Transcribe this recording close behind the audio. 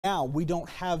now we don't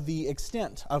have the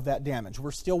extent of that damage.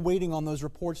 We're still waiting on those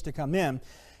reports to come in.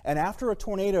 And after a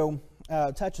tornado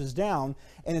touches down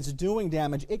and it's doing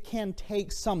damage, it can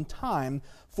take some time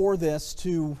for this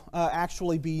to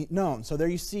actually be known. So there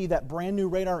you see that brand new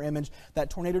radar image, that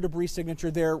tornado debris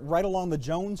signature there right along the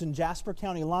Jones and Jasper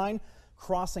County line,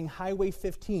 crossing Highway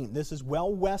 15. This is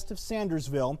well west of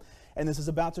Sandersville, and this is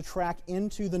about to track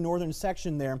into the northern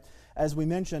section there, as we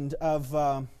mentioned, of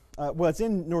well, it's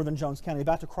in northern Jones County,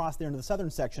 about to cross there into the southern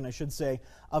section, I should say,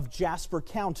 of Jasper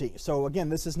County. So again,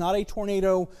 this is not a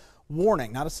tornado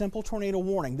warning, not a simple tornado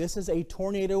warning. This is a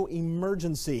tornado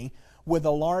emergency with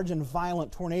a large and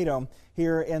violent tornado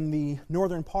here in the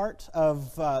northern part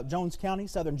of Jones County,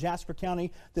 southern Jasper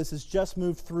County. This has just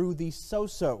moved through the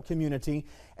Soso community.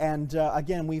 And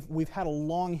again, we've had a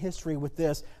long history with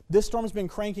this. This storm has been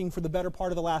cranking for the better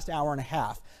part of the last hour and a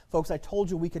half. Folks, I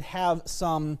told you we could have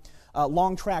some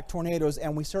long track tornadoes,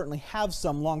 and we certainly have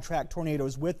some long track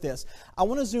tornadoes with this. I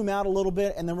want to zoom out a little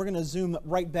bit, and then we're going to zoom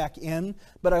right back in,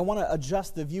 but I want to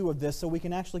adjust the view of this so we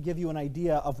can actually give you an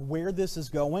idea of where this is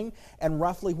going and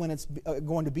roughly when it's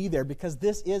going to be there, because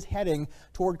this is heading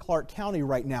toward Clark County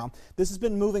right now. This has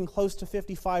been moving close to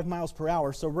 55 miles per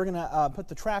hour, so we're going to put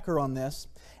the tracker on this,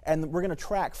 and we're going to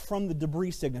track from the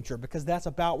debris signature, because that's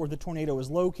about where the tornado is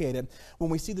located. When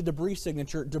we see the debris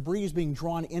signature, debris is being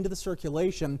drawn into the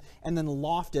circulation and then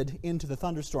lofted into the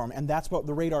thunderstorm, and that's what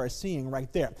the radar is seeing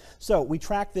right there. So we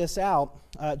track this out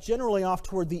generally off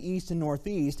toward the east and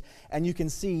northeast, and you can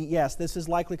see, yes, this is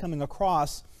likely coming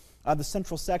across the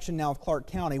central section now of Clark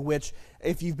County, which,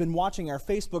 if you've been watching our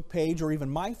Facebook page or even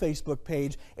my Facebook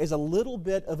page, is a little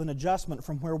bit of an adjustment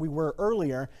from where we were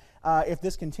earlier. If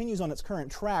this continues on its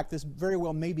current track, this very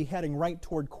well may be heading right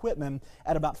toward Quitman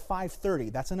at about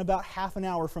 5:30. That's in about half an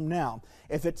hour from now.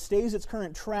 If it stays its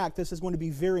current track, this is going to be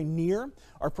very near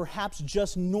or perhaps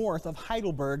just north of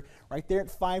Heidelberg, right there at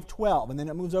 5:12. And then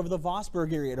it moves over the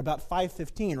Vosburg area at about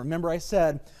 5:15. Remember, I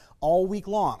said all week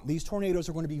long, these tornadoes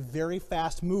are going to be very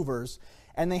fast movers,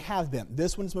 and they have been.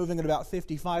 This one's moving at about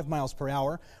 55 miles per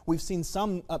hour. We've seen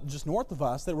some up just north of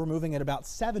us that were moving at about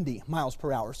 70 miles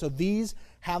per hour. So these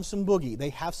have some boogie. They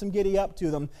have some giddy up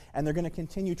to them, and they're going to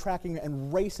continue tracking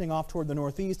and racing off toward the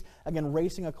northeast, again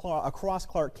racing across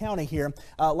Clark County here,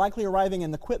 likely arriving in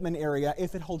the Quitman area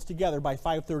if it holds together by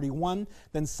 5:31,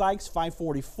 then Sykes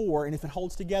 5:44, and if it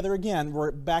holds together again, we're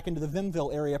back into the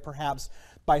Vimville area perhaps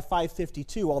by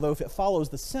 5:52, although if it follows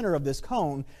the center of this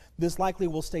cone, this likely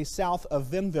will stay south of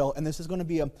Vimville, and this is going to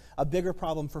be a bigger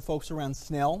problem for folks around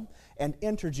Snell and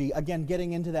Entergy, again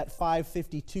getting into that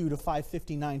 5:52 to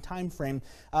 5:59 time frame,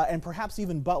 and perhaps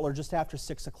even Butler just after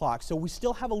 6 o'clock. So we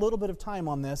still have a little bit of time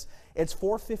on this. It's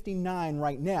 4:59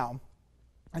 right now,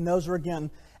 and those are again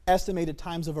estimated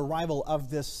times of arrival of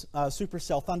this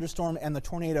supercell thunderstorm and the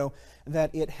tornado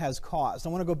that it has caused. I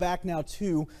want to go back now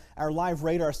to our live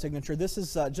radar signature. This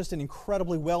is just an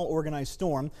incredibly well-organized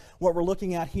storm. What we're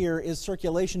looking at here is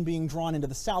circulation being drawn into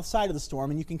the south side of the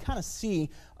storm, and you can kind of see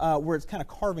where it's kind of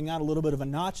carving out a little bit of a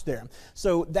notch there.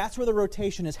 So that's where the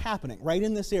rotation is happening, right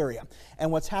in this area.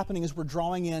 And what's happening is we're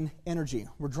drawing in energy.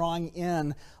 We're drawing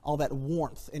in all that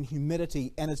warmth and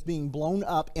humidity, and it's being blown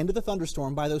up into the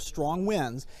thunderstorm by those strong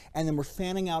winds, and then we're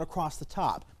fanning out across the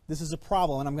top. This is a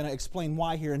problem, and I'm going to explain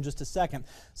why here in just a second.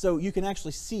 So you can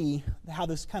actually see how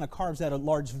this kind of carves out a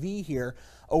large V here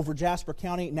over Jasper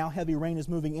County. Now heavy rain is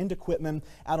moving into Quitman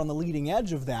out on the leading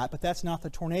edge of that, but that's not the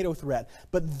tornado threat.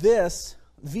 But this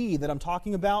V that I'm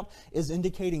talking about is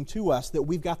indicating to us that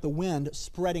we've got the wind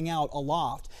spreading out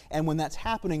aloft, and when that's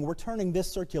happening, we're turning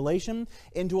this circulation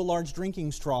into a large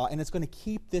drinking straw, and it's going to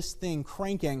keep this thing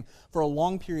cranking for a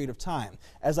long period of time.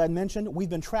 As I mentioned,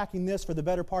 we've been tracking this for the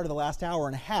better part of the last hour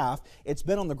and a half. It's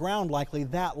been on the ground likely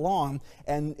that long,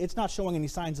 and it's not showing any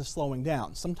signs of slowing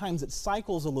down. Sometimes it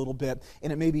cycles a little bit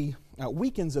and it maybe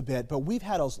weakens a bit, but we've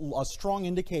had a strong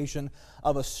indication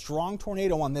of a strong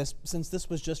tornado on this since this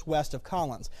was just west of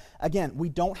Collins. Again, we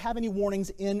don't have any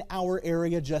warnings in our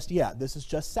area just yet. This is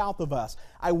just south of us.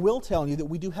 I will tell you that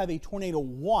we do have a tornado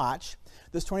watch.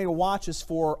 This tornado watch is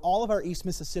for all of our East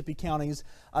Mississippi counties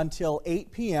until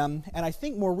 8 p.m. And I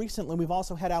think more recently we've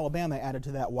also had Alabama added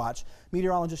to that watch.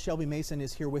 Meteorologist Shelby Mason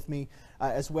is here with me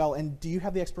as well. And do you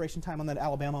have the expiration time on that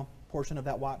Alabama portion of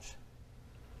that watch?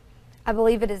 I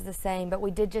believe it is the same, but we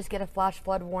did just get a flash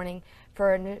flood warning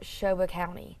for Neshoba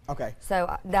County. Okay.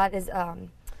 So that is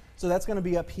so that's going to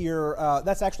be up here.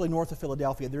 That's actually north of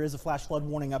Philadelphia. There is a flash flood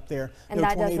warning up there. And no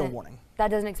tornado warning. That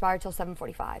doesn't expire until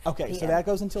 7:45 Okay, p.m. so that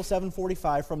goes until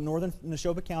 7:45 from northern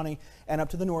Neshoba County and up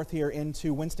to the north here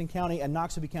into Winston County and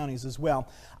Noxubee counties as well.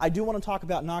 I do want to talk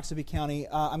about Noxubee County.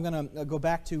 I'm going to go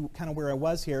back to kind of where I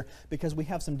was here because we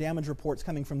have some damage reports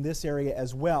coming from this area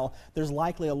as well. There's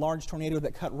likely a large tornado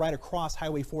that cut right across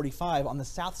Highway 45 on the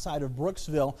south side of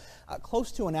Brooksville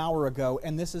close to an hour ago,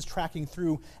 and this is tracking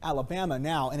through Alabama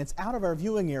now, and it's out of our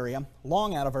viewing area,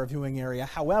 long out of our viewing area.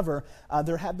 However,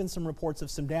 there have been some reports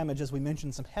of some damage, as we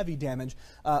mentioned, some heavy damage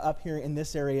up here in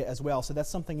this area as well. So that's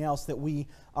something else that we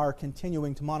are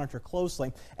continuing to monitor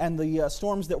closely. And the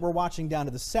storms that we're watching down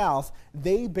to the south,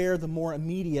 they bear the more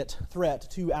immediate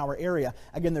threat to our area.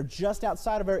 Again, they're just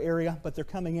outside of our area, but they're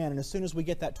coming in. And as soon as we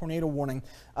get that tornado warning,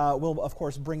 we'll, of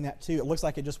course, bring that to you. It looks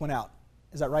like it just went out.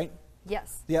 Is that right?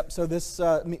 Yes. Yep. So this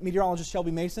meteorologist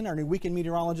Shelby Mason, our new weekend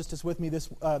meteorologist, is with me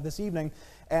this evening.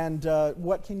 And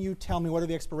what can you tell me? What are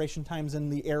the expiration times in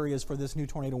the areas for this new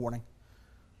tornado warning?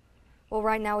 Well,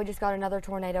 right now we just got another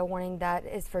tornado warning that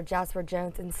is for Jasper,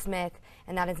 Jones, and Smith,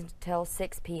 and that is until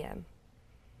 6 p.m.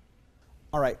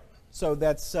 All right. So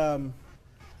that's is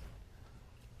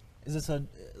this are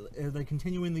they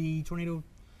continuing the tornado?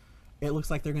 It looks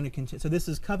like they're going to continue. So this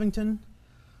is Covington.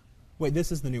 Wait,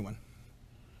 this is the new one.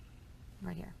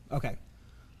 Right here. Okay.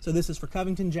 So this is for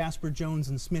Covington, Jasper, Jones,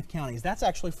 and Smith counties. That's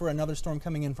actually for another storm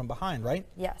coming in from behind, right?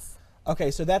 Yes.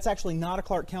 Okay, so that's actually not a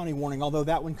Clark County warning, although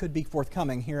that one could be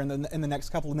forthcoming here in the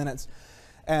next couple of minutes.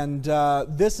 And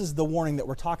this is the warning that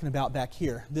we're talking about back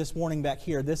here. This warning back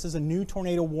here. This is a new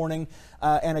tornado warning,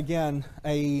 and again,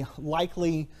 a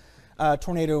likely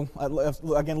tornado,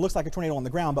 again, looks like a tornado on the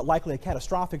ground, but likely a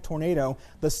catastrophic tornado.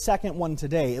 The second one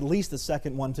today, at least the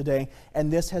second one today,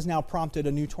 and this has now prompted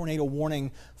a new tornado warning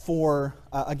for,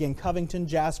 again, Covington,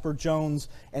 Jasper, Jones,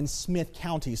 and Smith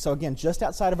counties. So again, just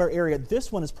outside of our area,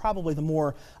 this one is probably the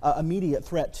more immediate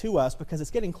threat to us because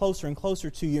it's getting closer and closer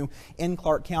to you in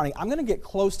Clark County. I'm going to get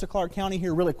close to Clark County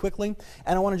here really quickly,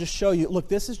 and I want to just show you, look,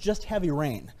 this is just heavy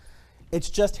rain. It's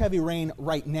just heavy rain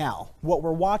right now. What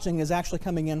we're watching is actually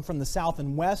coming in from the south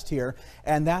and west here,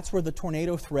 and that's where the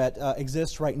tornado threat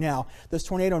exists right now. This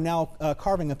tornado now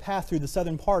carving a path through the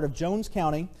southern part of Jones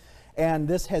County, and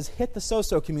this has hit the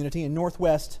Soso community in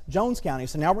northwest Jones County.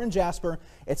 So now we're in Jasper.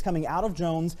 It's coming out of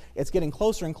Jones. It's getting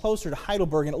closer and closer to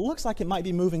Heidelberg, and it looks like it might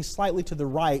be moving slightly to the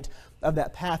right of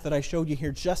that path that I showed you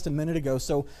here just a minute ago.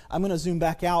 So I'm going to zoom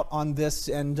back out on this,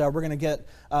 and we're going to get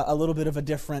a little bit of a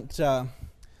different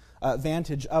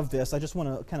vantage of this. I just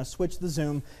want to kind of switch the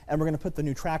zoom, and we're going to put the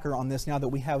new tracker on this now that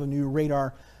we have a new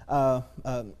radar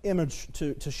image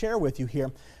to share with you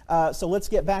here. So let's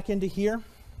get back into here.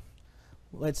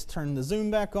 Let's turn the zoom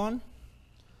back on,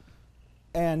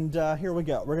 and here we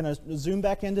go. We're going to zoom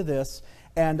back into this,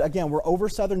 and again, we're over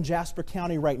southern Jasper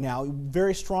County right now.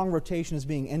 Very strong rotation is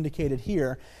being indicated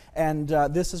here, and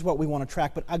this is what we want to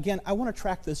track. But again, I want to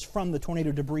track this from the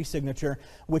tornado debris signature,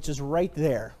 which is right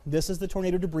there. This is the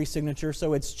tornado debris signature,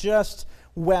 so it's just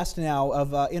west now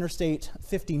of Interstate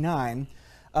 59,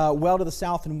 well to the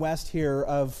south and west here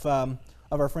of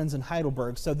our friends in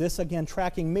Heidelberg. So this, again,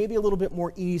 tracking maybe a little bit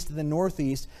more east than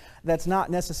northeast. That's not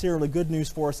necessarily good news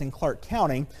for us in Clark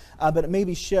County, but it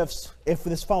maybe shifts, if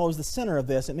this follows the center of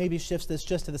this, it maybe shifts this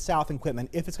just to the south in Quitman.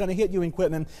 If it's going to hit you in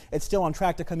Quitman, it's still on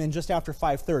track to come in just after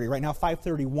 5:30. Right now,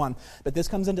 5:31. But this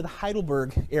comes into the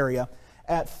Heidelberg area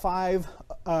at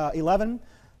 5:11,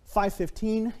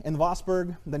 5:15 in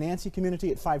Vosburg, the Nancy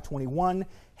community at 5:21,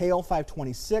 Hale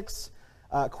 5:26,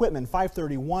 Quitman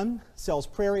 5:31, Sells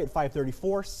Prairie at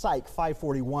 5:34, Syke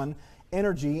 5:41,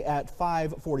 Energy at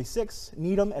 5:46,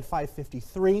 Needham at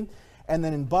 5:53, and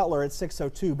then in Butler at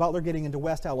 6:02. Butler getting into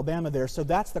West Alabama there. So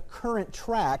that's the current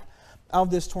track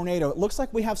of this tornado. It looks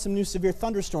like we have some new severe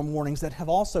thunderstorm warnings that have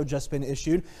also just been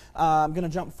issued. I'm going to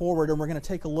jump forward, and we're going to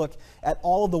take a look at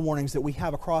all of the warnings that we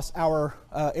have across our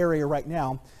area right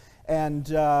now. And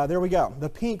there we go. The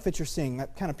pink that you're seeing,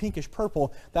 that kind of pinkish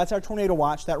purple, that's our tornado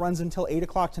watch. That runs until 8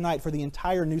 o'clock tonight for the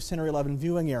entire News Center 11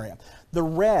 viewing area. The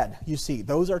red, you see,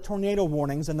 those are tornado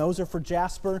warnings, and those are for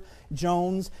Jasper,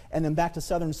 Jones, and then back to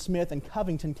southern Smith and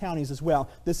Covington counties as well.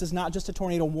 This is not just a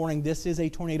tornado warning. This is a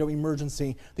tornado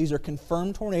emergency. These are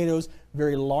confirmed tornadoes,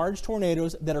 very large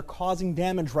tornadoes that are causing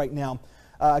damage right now.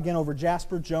 Again, over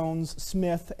Jasper, Jones,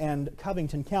 Smith, and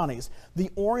Covington counties.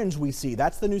 The orange we see,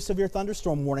 that's the new severe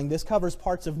thunderstorm warning. This covers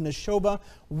parts of Neshoba,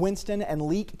 Winston, and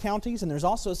Leake counties, and there's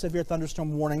also a severe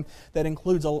thunderstorm warning that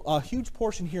includes a huge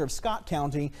portion here of Scott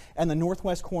County and the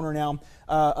northwest corner now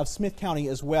of Smith County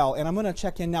as well. And I'm going to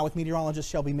check in now with meteorologist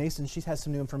Shelby Mason. She has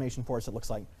some new information for us, it looks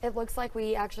like. It looks like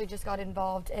we actually just got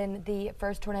involved in the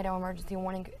first tornado emergency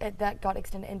warning that got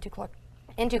extended into Clark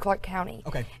into Clark County.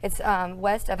 Okay. It's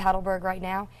west of Heidelberg right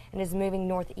now and is moving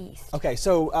northeast. Okay,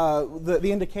 so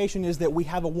the indication is that we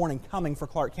have a warning coming for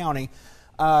Clark County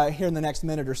here in the next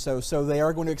minute or so. So they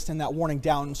are going to extend that warning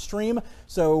downstream.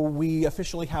 So we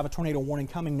officially have a tornado warning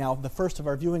coming now, the first of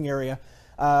our viewing area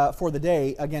for the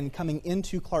day, again, coming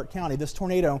into Clark County. This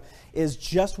tornado is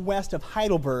just west of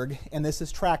Heidelberg, and this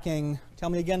is tracking, tell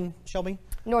me again, Shelby?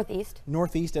 Northeast.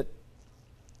 Northeast at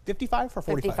 55 or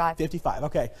 45? 55. 55,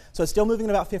 okay. So it's still moving at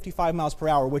about 55 miles per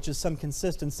hour, which is some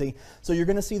consistency. So you're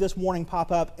going to see this warning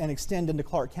pop up and extend into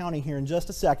Clark County here in just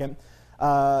a second.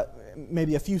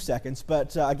 Maybe a few seconds,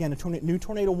 but again, a new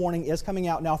tornado warning is coming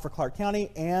out now for Clark County,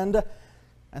 and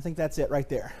I think that's it right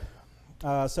there.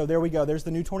 So there we go. There's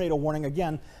the new tornado warning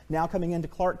again, now coming into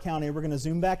Clark County. We're going to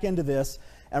zoom back into this,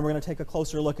 and we're going to take a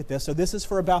closer look at this. So this is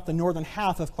for about the northern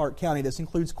half of Clark County. This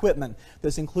includes Quitman.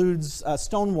 This includes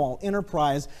Stonewall,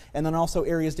 Enterprise, and then also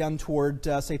areas down toward,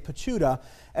 say, Pachuta.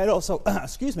 And also,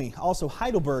 excuse me, also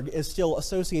Heidelberg is still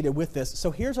associated with this.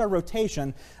 So here's our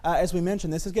rotation. As we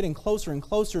mentioned, this is getting closer and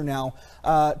closer now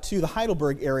to the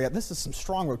Heidelberg area. This is some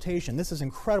strong rotation. This is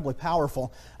incredibly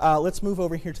powerful. Let's move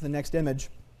over here to the next image.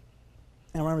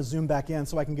 And we're going to zoom back in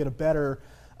so I can get a better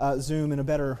zoom and a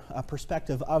better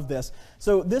perspective of this.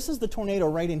 So this is the tornado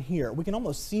right in here. We can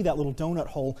almost see that little donut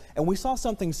hole, and we saw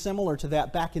something similar to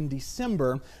that back in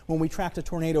December when we tracked a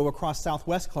tornado across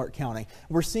southwest Clark County.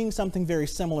 We're seeing something very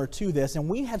similar to this, and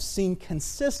we have seen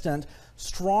consistent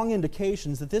strong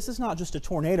indications that this is not just a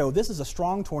tornado, this is a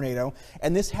strong tornado,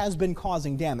 and this has been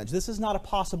causing damage. This is not a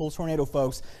possible tornado,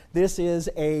 folks. This is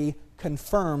a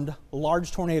confirmed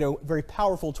large tornado, very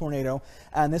powerful tornado,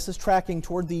 and this is tracking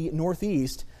toward the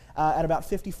northeast at about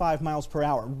 55 miles per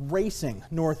hour, racing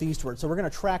northeastward. So we're going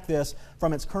to track this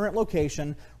from its current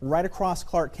location right across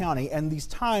Clark County, and these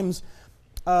times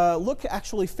look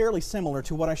actually fairly similar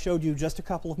to what I showed you just a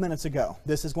couple of minutes ago.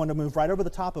 This is going to move right over the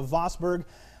top of Vosburg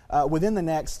within the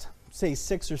next, say,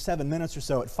 6 or 7 minutes or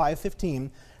so at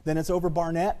 5:15. Then it's over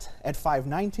Barnett at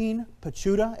 5:19,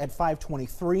 Pachuta at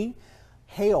 5:23,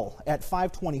 Hale at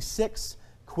 5:26,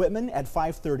 Quitman at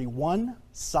 5:31,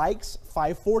 Sykes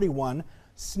 5:41,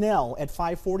 Snell at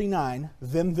 5:49,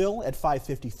 Vimville at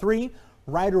 5:53,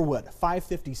 Riderwood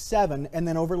 5:57, and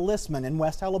then over Listman in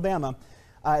West Alabama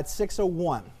at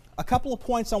 6:01. A couple of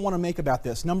points I want to make about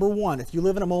this. Number one, if you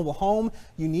live in a mobile home,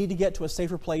 you need to get to a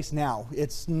safer place now.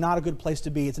 It's not a good place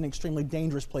to be. It's an extremely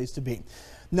dangerous place to be.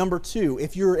 Number two,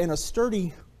 if you're in a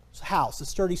sturdy house, a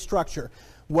sturdy structure,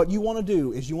 what you want to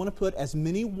do is you want to put as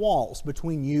many walls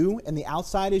between you and the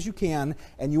outside as you can,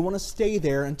 and you want to stay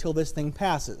there until this thing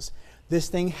passes. This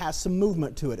thing has some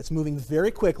movement to it. It's moving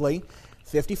very quickly,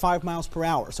 55 miles per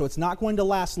hour. So it's not going to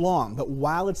last long, but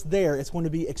while it's there, it's going to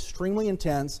be extremely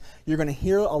intense. You're going to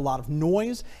hear a lot of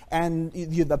noise, and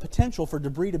the potential for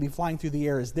debris to be flying through the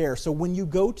air is there. So when you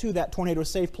go to that tornado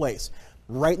safe place,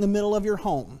 right in the middle of your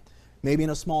home, maybe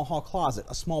in a small hall closet,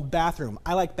 a small bathroom.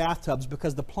 I like bathtubs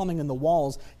because the plumbing in the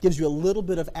walls gives you a little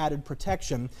bit of added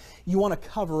protection. You want to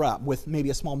cover up with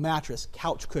maybe a small mattress,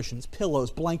 couch cushions,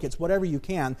 pillows, blankets, whatever you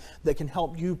can that can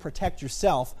help you protect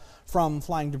yourself from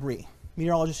flying debris.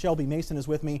 Meteorologist Shelby Mason is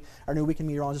with me, our new weekend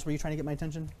meteorologist. Were you trying to get my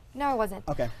attention? No, I wasn't.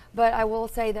 Okay. But I will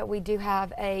say that we do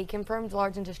have a confirmed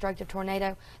large and destructive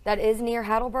tornado that is near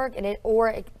Heidelberg, and it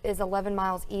is 11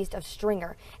 miles east of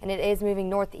Stringer, and it is moving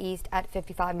northeast at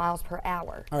 55 miles per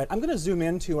hour. All right, I'm going to zoom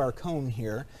into our cone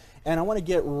here, and I want to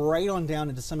get right on down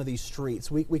into some of these streets.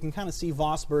 We can kind of see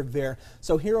Vosburg there.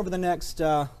 So here over the next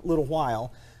little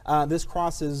while, this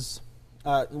crosses.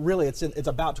 Really, it's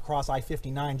about to cross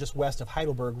I-59 just west of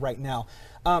Heidelberg right now.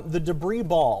 The debris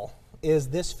ball is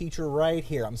this feature right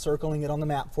here. I'm circling it on the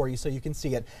map for you so you can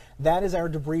see it. That is our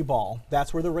debris ball.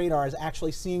 That's where the radar is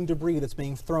actually seeing debris that's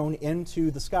being thrown into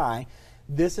the sky.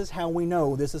 This is how we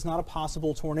know this is not a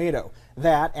possible tornado.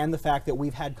 That and the fact that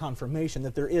we've had confirmation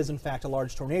that there is in fact a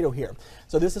large tornado here.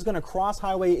 So this is going to cross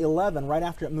Highway 11 right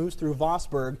after it moves through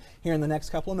Vosburg here in the next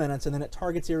couple of minutes, and then it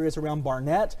targets areas around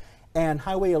Barnett and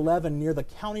Highway 11 near the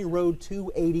County Road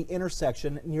 280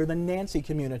 intersection near the Nancy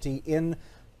community in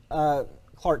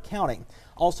Clark County.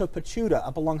 Also Pachuta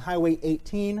up along Highway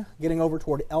 18, getting over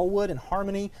toward Elwood and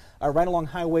Harmony, right along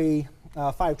Highway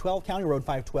 512, County Road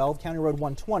 512, County Road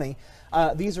 120.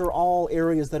 These are all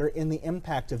areas that are in the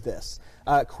impact of this.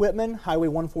 Quitman, Highway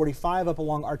 145 up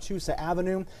along Archusa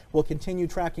Avenue. We'll continue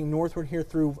tracking northward here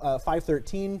through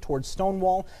 513 towards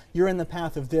Stonewall. You're in the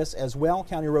path of this as well.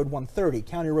 County Road 130,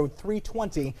 County Road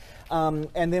 320,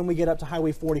 and then we get up to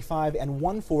Highway 45 and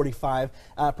 145,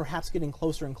 perhaps getting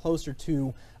closer and closer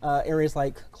to areas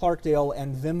like Clarkdale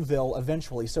and Vimville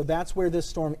eventually. So that's where this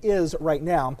storm is right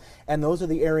now, and those are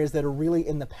the areas that are really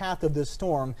in the path of this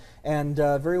storm, and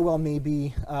very well may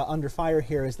be under fire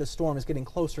here as this storm is getting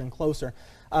closer and closer.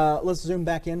 Let's zoom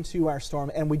back into our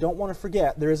storm, and we don't want to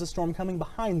forget there is a storm coming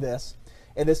behind this,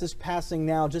 and this is passing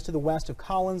now just to the west of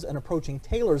Collins and approaching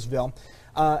Taylorsville,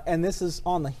 and this is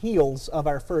on the heels of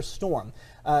our first storm.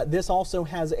 This also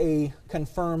has a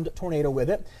confirmed tornado with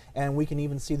it, and we can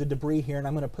even see the debris here, and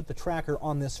I'm going to put the tracker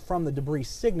on this from the debris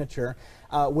signature,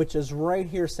 which is right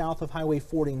here south of Highway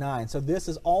 49. So this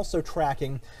is also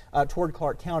tracking toward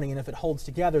Clark County, and if it holds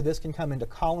together, this can come into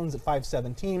Collins at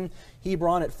 517,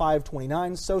 Hebron at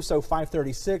 529, Soso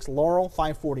 536, Laurel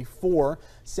 544,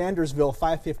 Sandersville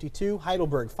 552,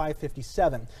 Heidelberg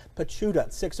 557,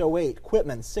 Pachuta 608,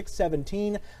 Quitman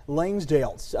 617,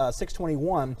 Langsdale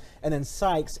 621, and then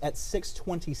Sykes at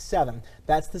 627.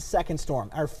 That's the second storm.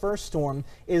 Our first storm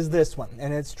is this one,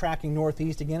 and it's tracking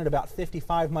northeast again at about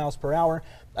 55 miles per hour.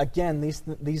 Again,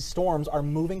 these storms are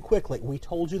moving quickly. We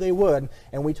told you they would,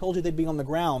 and we told you they'd be on the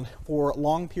ground for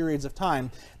long periods of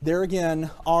time. There again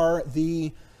are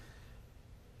the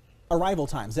arrival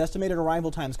times, estimated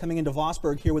arrival times coming into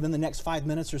Vosburg here within the next 5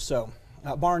 minutes or so.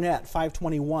 Barnett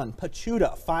 521,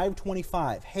 Pachuta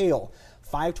 525, Hale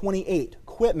 528,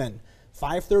 Quitman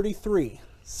 533,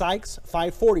 Sykes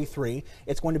 543.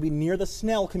 It's going to be near the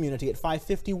Snell community at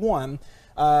 551.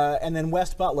 And then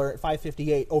West Butler at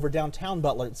 558, over downtown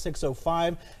Butler at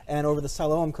 605, and over the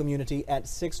Siloam community at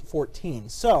 614.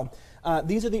 So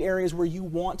these are the areas where you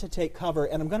want to take cover,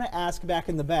 and I'm going to ask back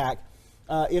in the back,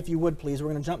 if you would please, we're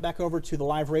going to jump back over to the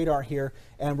live radar here,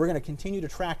 and we're going to continue to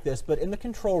track this. But in the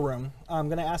control room, I'm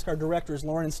going to ask our directors,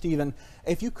 Lauren and Stephen,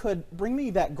 if you could bring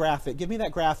me that graphic, give me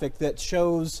that graphic that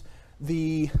shows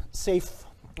the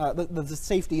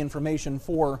safety information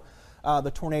for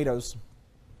the tornadoes.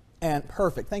 And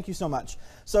perfect. Thank you so much.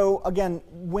 So again,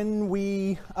 when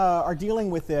we are dealing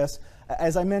with this,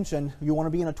 as I mentioned, you want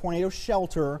to be in a tornado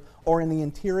shelter or in the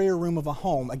interior room of a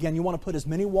home. Again, you want to put as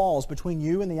many walls between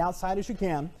you and the outside as you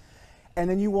can. And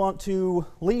then you want to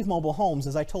leave mobile homes,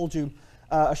 as I told you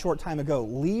a short time ago.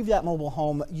 Leave that mobile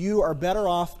home. You are better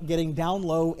off getting down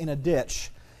low in a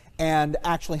ditch and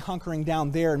actually hunkering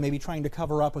down there and maybe trying to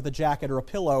cover up with a jacket or a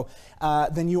pillow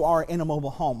than you are in a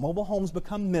mobile home. Mobile homes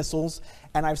become missiles,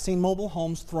 and I've seen mobile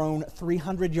homes thrown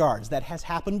 300 yards. That has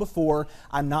happened before.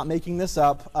 I'm not making this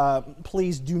up.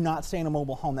 Please do not stay in a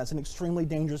mobile home. That's an extremely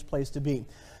dangerous place to be.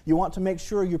 You want to make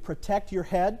sure you protect your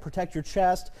head, protect your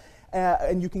chest,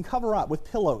 and you can cover up with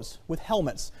pillows, with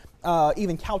helmets,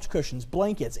 even couch cushions,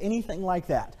 blankets, anything like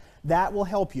that. That will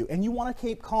help you, and you want to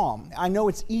keep calm. I know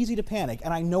it's easy to panic,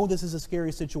 and I know this is a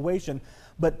scary situation,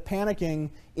 but panicking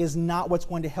is not what's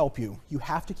going to help you. You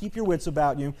have to keep your wits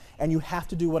about you, and you have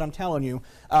to do what I'm telling you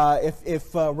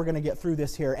if we're going to get through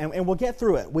this here, and we'll get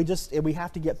through it. We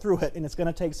have to get through it, and it's going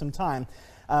to take some time.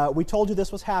 We told you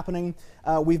this was happening.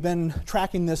 We've been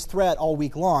tracking this threat all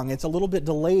week long. It's a little bit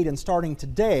delayed in starting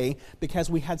today because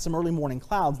we had some early morning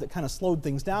clouds that kind of slowed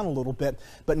things down a little bit.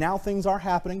 But now things are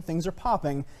happening, things are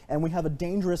popping, and we have a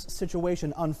dangerous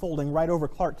situation unfolding right over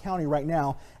Clark County right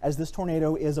now as this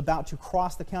tornado is about to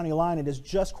cross the county line. It is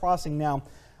just crossing now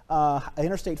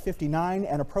Interstate 59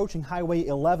 and approaching Highway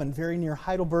 11 very near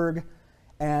Heidelberg,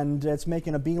 and it's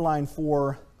making a beeline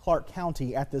for Clark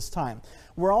County at this time.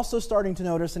 We're also starting to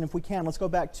notice, and if we can, let's go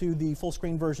back to the full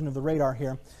screen version of the radar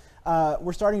here.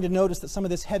 We're starting to notice that some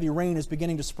of this heavy rain is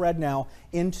beginning to spread now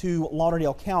into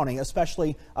Lauderdale County,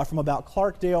 especially from about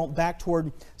Clarkdale back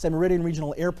toward San Meridian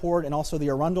Regional Airport and also the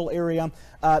Arundel area.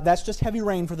 That's just heavy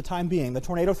rain for the time being. The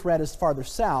tornado threat is farther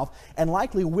south and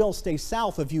likely will stay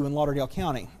south of you in Lauderdale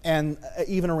County and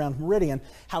even around Meridian.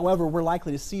 However, we're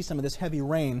likely to see some of this heavy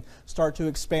rain start to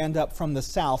expand up from the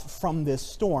south from this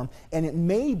storm. And it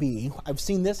may be, I've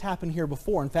seen this happen here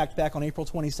before. In fact, back on April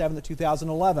 27th of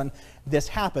 2011, this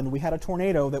happened. We had a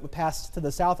tornado that passed to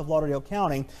the south of Lauderdale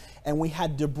County, and we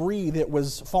had debris that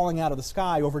was falling out of the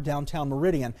sky over downtown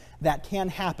Meridian. That can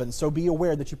happen, so be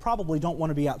aware that you probably don't want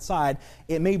to be outside.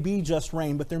 It may be just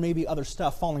rain, but there may be other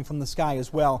stuff falling from the sky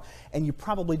as well, and you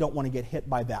probably don't want to get hit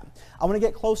by that. I want to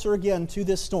get closer again to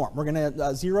this storm. We're going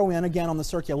to zero in again on the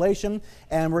circulation,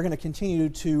 and we're going to continue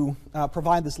to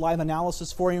provide this live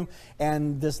analysis for you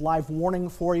and this live warning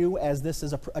for you as this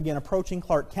is again approaching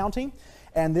Clark County.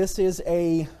 And this is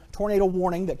a tornado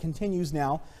warning that continues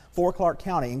now for Clark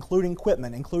County, including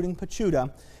Quitman, including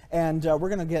Pachuta. And we're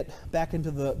going to get back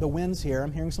into the winds here.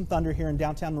 I'm hearing some thunder here in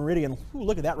downtown Meridian. Ooh,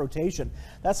 look at that rotation.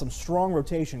 That's some strong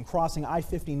rotation crossing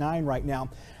I-59 right now.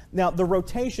 Now, the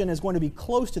rotation is going to be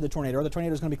close to the tornado, or the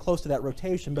tornado is going to be close to that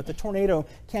rotation, but the tornado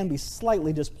can be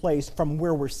slightly displaced from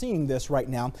where we're seeing this right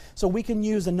now. So we can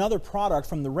use another product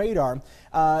from the radar,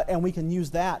 and we can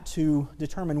use that to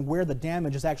determine where the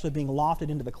damage is actually being lofted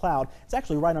into the cloud. It's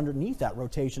actually right underneath that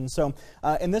rotation. So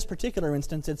in this particular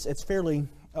instance, it's fairly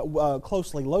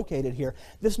closely located here.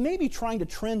 This may be trying to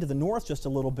trend to the north just a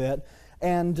little bit,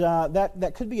 and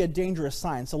that could be a dangerous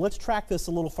sign. So let's track this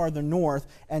a little farther north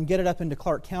and get it up into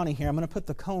Clark County here. I'm going to put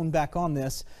the cone back on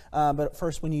this, but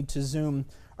first we need to zoom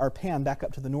our pan back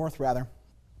up to the north rather.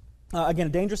 Again, a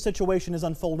dangerous situation is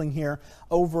unfolding here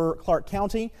over Clark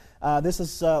County. This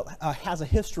has a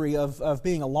history of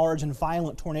being a large and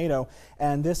violent tornado,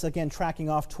 and this again tracking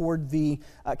off toward the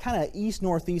kind of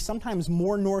east-northeast, sometimes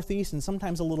more northeast and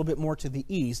sometimes a little bit more to the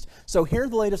east. So here are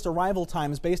the latest arrival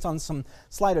times based on some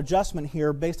slight adjustment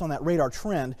here based on that radar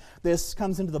trend. This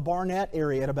comes into the Barnett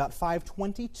area at about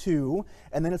 5:22,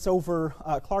 and then it's over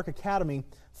Clark Academy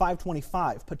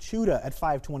 5:25, Pachuta at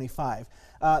 5:25.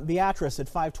 Beatrice at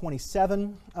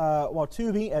 5:27,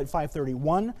 Wautubi at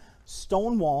 5:31,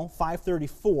 Stonewall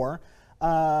 5:34,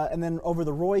 and then over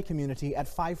the Roy community at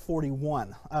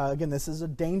 5:41. Again, this is a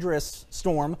dangerous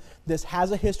storm. This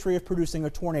has a history of producing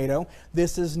a tornado.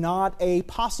 This is not a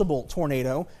possible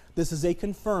tornado. This is a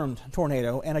confirmed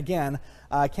tornado, and again,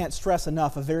 I can't stress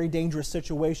enough, a very dangerous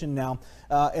situation now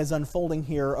is unfolding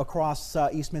here across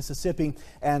East Mississippi,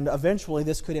 and eventually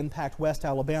this could impact West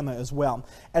Alabama as well.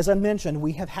 As I mentioned,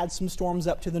 we have had some storms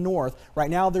up to the north. Right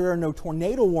now there are no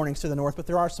tornado warnings to the north, but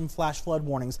there are some flash flood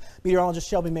warnings. Meteorologist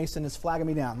Shelby Mason is flagging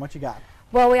me down. What you got?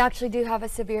 Well, we actually do have a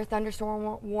severe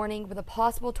thunderstorm warning with a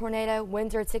possible tornado.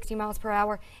 Winds are at 60 miles per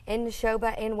hour in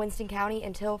Neshoba and Winston County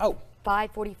until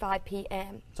 5:45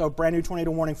 p.m. So a brand new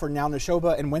tornado warning for now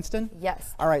Neshoba and Winston?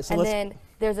 Yes. All right. So and then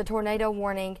there's a tornado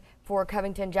warning for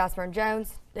Covington, Jasper, and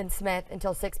Jones and Smith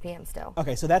until 6 p.m. still.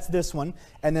 Okay, so that's this one.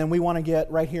 And then we want to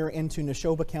get right here into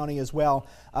Neshoba County as well,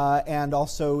 and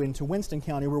also into Winston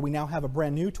County, where we now have a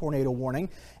brand new tornado warning.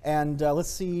 And let's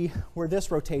see where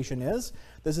this rotation is.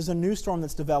 This is a new storm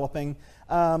that's developing.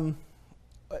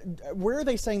 Where are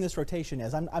they saying this rotation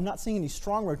is? I'm not seeing any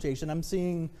strong rotation. I'm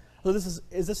seeing... So is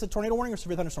this a tornado warning or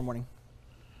severe thunderstorm warning?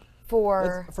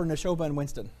 For Neshoba and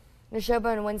Winston.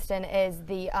 Neshoba and Winston is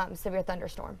the severe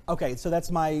thunderstorm. Okay, so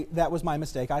that was my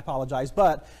mistake. I apologize.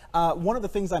 But one of the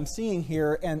things I'm seeing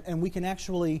here, and we can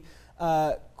actually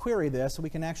query this, so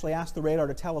we can actually ask the radar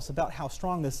to tell us about how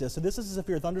strong this is. So this is a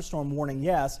severe thunderstorm warning,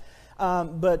 yes,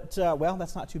 but well,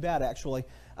 that's not too bad actually.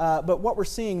 But what we're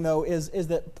seeing though is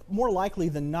that more likely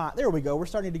than not, there we go, we're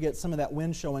starting to get some of that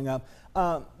wind showing up.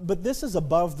 But this is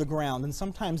above the ground, and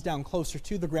sometimes down closer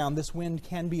to the ground this wind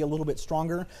can be a little bit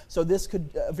stronger. So this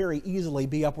could very easily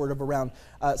be upward of around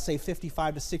say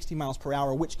 55 to 60 miles per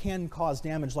hour, which can cause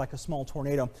damage like a small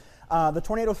tornado. The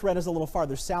tornado threat is a little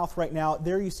farther south right now.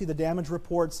 There you see the damage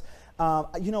reports.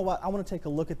 You know what, I want to take a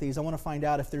look at these. I want to find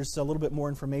out if there's a little bit more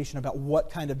information about what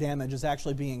kind of damage is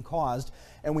actually being caused,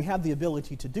 and we have the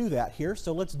ability to do that here,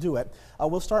 so let's do it.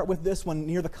 We'll start with this one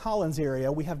near the Collins area.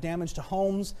 We have damage to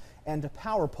homes and to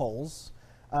power poles.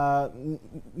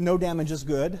 No damage is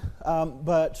good,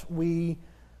 but we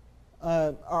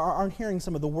aren't hearing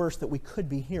some of the worst that we could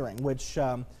be hearing, which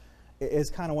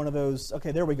is kind of one of those.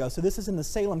 Okay, there we go. So this is in the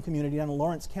Salem community down in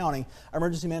Lawrence County.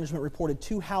 Emergency management reported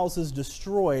 2 houses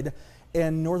destroyed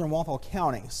in northern Walthall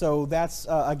County. So that's,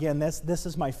 again, this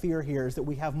is my fear here, is that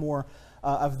we have more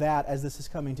of that as this is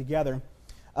coming together.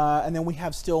 And then we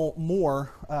have still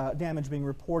more damage being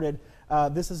reported.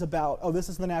 This is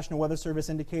the National Weather Service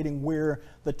indicating where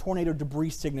the tornado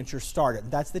debris signature started.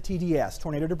 That's the TDS,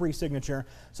 tornado debris signature.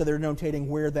 So they're notating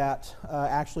where that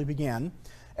actually began.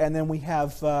 And then we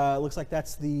have, looks like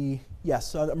that's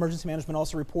emergency management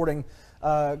also reporting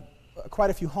quite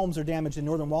a few homes are damaged in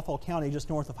northern Walthall County, just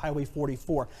north of Highway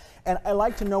 44. And I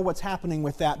like to know what's happening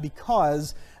with that,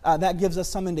 because that gives us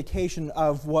some indication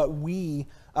of what we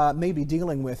may be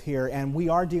dealing with here. And we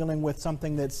are dealing with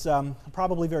something that's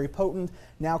probably very potent,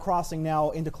 now crossing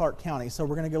now into Clark County. So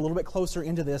we're going to get a little bit closer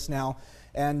into this now,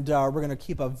 and we're going to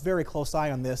keep a very close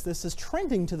eye on this. This is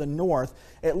trending to the north.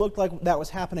 It looked like that was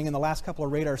happening in the last couple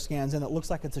of radar scans, and it looks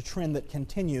like it's a trend that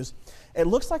continues. It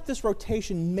looks like this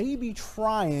rotation may be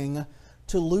trying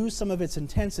to lose some of its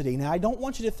intensity. Now, I don't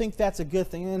want you to think that's a good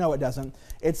thing. No, it doesn't.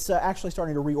 It's actually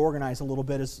starting to reorganize a little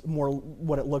bit, is more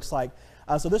what it looks like.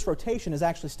 So this rotation is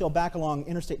actually still back along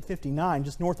Interstate 59,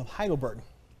 just north of Heidelberg.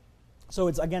 So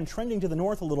it's, again, trending to the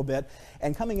north a little bit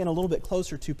and coming in a little bit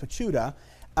closer to Pachuta.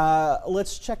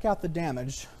 Let's check out the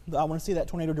damage. I want to see that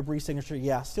tornado debris signature.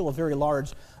 Yeah, still a very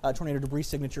large tornado debris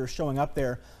signature showing up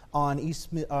there on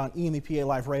EMEPA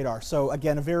live radar. So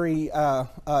again, a very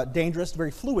dangerous,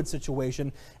 very fluid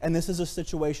situation, and this is a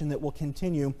situation that will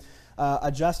continue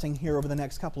adjusting here over the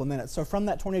next couple of minutes. So from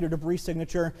that tornado debris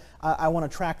signature, I want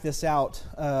to track this out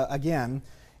again,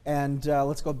 and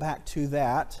let's go back to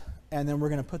that, and then we're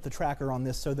going to put the tracker on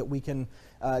this so that we can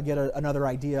get another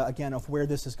idea again of where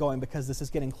this is going, because this is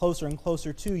getting closer and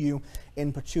closer to you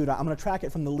in Pachuta. I'm going to track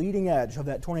it from the leading edge of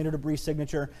that tornado debris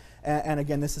signature, and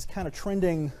again, this is kind of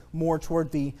trending more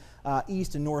toward the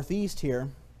east and northeast here.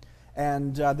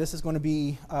 And this is going to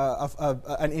be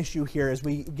an issue here as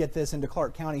we get this into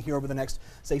Clark County here over the next,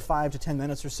 say, 5 to 10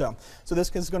 minutes or so. So this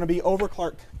is going to be over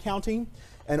Clark County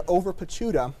and over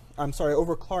Pachuta,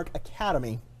 over Clark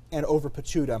Academy and over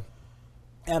Pachuta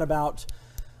at about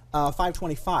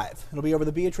 5:25. It'll be over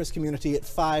the Beatrice community at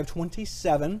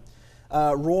 5:27,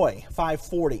 Roy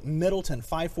 5:40, Middleton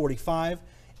 5:45,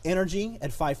 Energy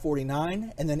at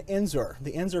 5:49, and then Enzor,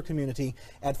 the Enzor community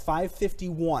at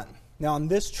 5:51. Now on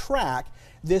this track,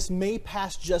 this may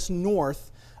pass just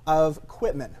north of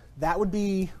Quitman. That would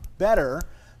be better,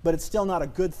 but it's still not a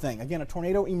good thing. Again, a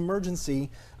tornado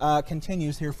emergency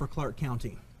continues here for Clark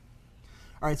County.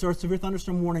 All right, so our severe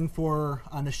thunderstorm warning for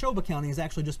Neshoba County has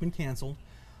actually just been canceled.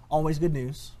 Always good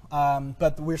news,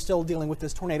 but we're still dealing with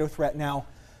this tornado threat now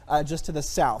just to the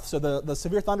south. So the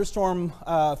severe thunderstorm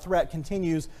threat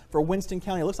continues for Winston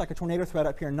County. It looks like a tornado threat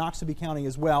up here in Noxubee County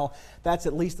as well. That's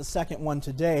at least the second one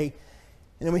today.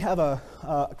 And then we have a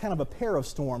kind of a pair of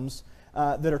storms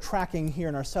that are tracking here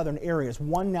in our southern areas.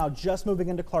 One now just moving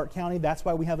into Clark County. That's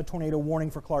why we have a tornado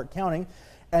warning for Clark County.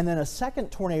 And then a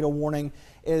second tornado warning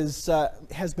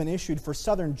has been issued for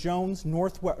southern Jones,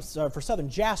 for southern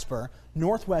Jasper,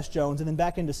 northwest Jones, and then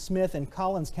back into Smith and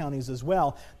Collins counties as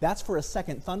well. That's for a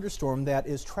second thunderstorm that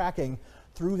is tracking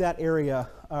through that area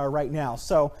right now.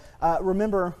 So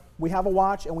remember, we have a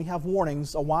watch and we have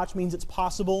warnings. A watch means it's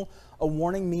possible. A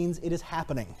warning means it is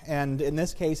happening. And in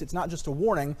this case, it's not just a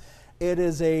warning.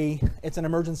 It's an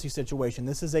emergency situation.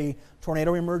 This is a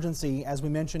tornado emergency, as we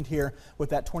mentioned here, with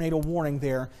that tornado warning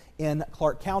there in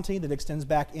Clark County that extends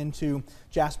back into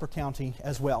Jasper County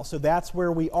as well. So that's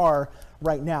where we are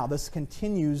right now. This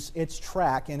continues its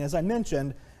track, and as I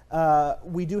mentioned,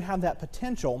 we do have that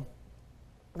potential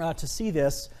to see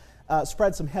this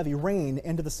spread some heavy rain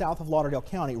into the south of Lauderdale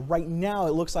County. Right now,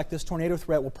 it looks like this tornado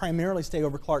threat will primarily stay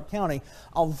over Clark County,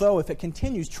 although if it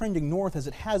continues trending north as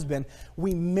it has been,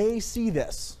 we may see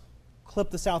this clip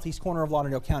the southeast corner of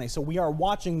Lauderdale County. So we are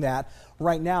watching that.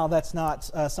 Right now, that's not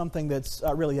something that's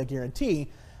really a guarantee.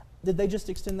 Did they just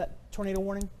extend that tornado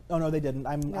warning? Oh, no, they didn't.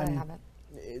 No, they haven't.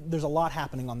 There's a lot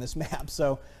happening on this map.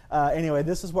 So anyway,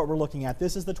 this is what we're looking at.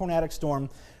 This is the tornadic storm.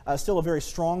 Still a very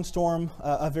strong storm,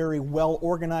 a very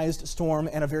well-organized storm,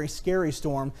 and a very scary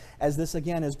storm, as this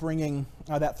again is bringing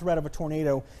that threat of a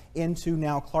tornado into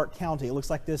now Clark County. It looks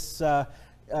like this,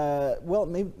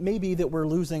 well, maybe that we're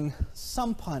losing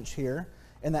some punch here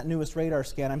in that newest radar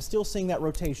scan. I'm still seeing that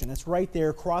rotation. It's right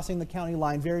there crossing the county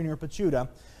line very near Pachuta.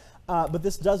 But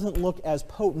this doesn't look as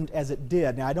potent as it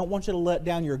did. Now, I don't want you to let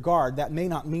down your guard. That may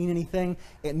not mean anything.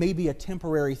 It may be a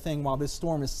temporary thing while this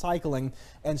storm is cycling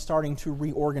and starting to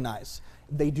reorganize.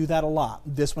 They do that a lot.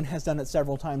 This one has done it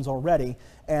several times already.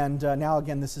 And now,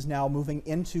 again, this is now moving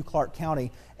into Clark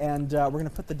County. And we're going to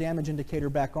put the damage indicator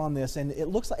back on this. And it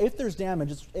looks like if there's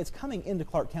damage, it's coming into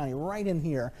Clark County right in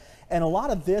here. And a lot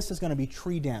of this is going to be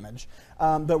tree damage.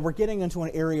 But we're getting into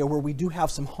an area where we do have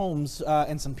some homes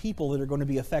and some people that are going to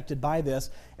be affected by this.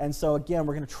 And so, again,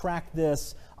 we're going to track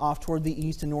this off toward the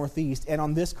east and northeast. And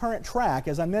on this current track,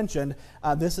 as I mentioned,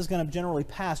 this is going to generally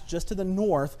pass just to the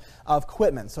north of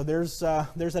Quitman. So there's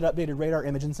that updated radar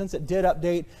image. And since it did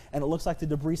update and it looks like the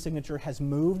debris signature has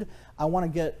moved, I want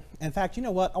to get, in fact, you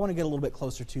know what? I want to get a little bit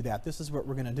closer to that. This is what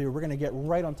we're going to do. We're going to get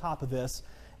right on top of this,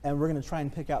 and we're going to try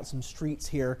and pick out some streets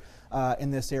here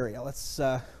in this area. Let's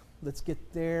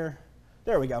get there.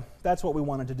 There we go. That's what we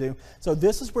wanted to do. So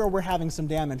this is where we're having some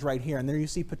damage right here. And there you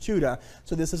see Pachuta.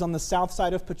 So this is on the south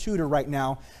side of Pachuta right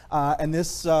now. And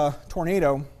this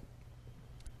tornado,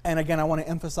 and again, I want to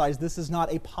emphasize, this is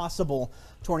not a possible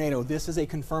tornado. This is a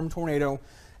confirmed tornado,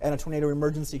 and a tornado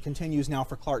emergency continues now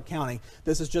for Clark County.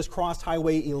 This has just crossed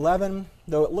Highway 11,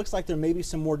 though it looks like there may be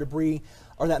some more debris,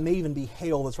 or that may even be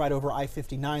hail that's right over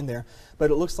I-59 there. But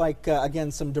it looks like,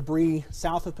 again, some debris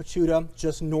south of Pachuta,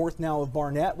 just north now of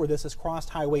Barnett, where this has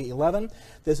crossed Highway 11.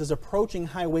 This is approaching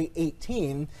Highway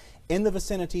 18 in the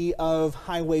vicinity of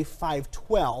Highway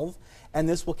 512, and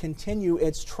this will continue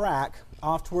its track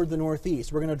off toward the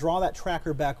northeast. We're going to draw that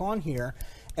tracker back on here,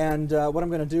 And what I'm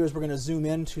going to do is we're going to zoom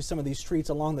into some of these streets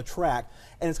along the track,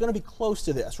 and it's going to be close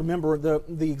to this. Remember,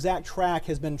 the exact track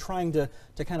has been trying to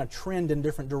kind of trend in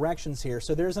different directions here.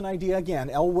 So there's an idea again.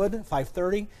 Elwood,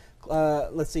 530.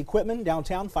 Let's see, Quitman,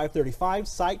 downtown, 535.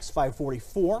 Sykes,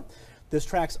 544. This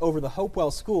track's over the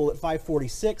Hopewell School at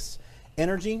 546.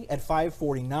 Energy at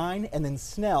 549, and then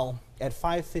Snell at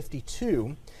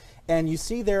 552. And you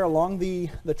see there along the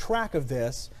track of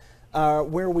this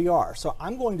where we are. So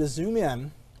I'm going to zoom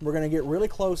in. We're going to get really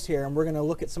close here, and we're going to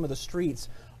look at some of the streets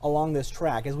along this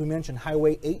track. As we mentioned,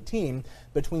 Highway 18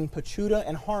 between Pachuta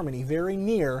and Harmony, very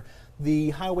near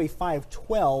the Highway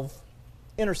 512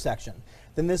 intersection.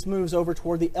 Then this moves over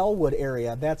toward the Elwood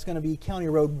area. That's going to be County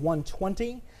Road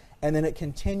 120. And then it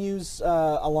continues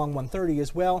along 130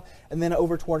 as well, and then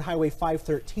over toward Highway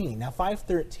 513. Now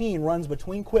 513 runs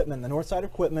between Quitman, the north side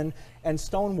of Quitman, and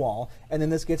Stonewall, and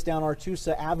then this gets down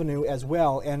Artusa Avenue as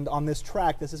well. And on this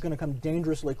track, this is going to come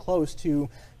dangerously close to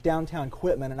downtown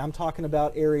Quitman, and I'm talking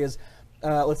about areas,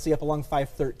 let's see, up along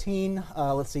 513,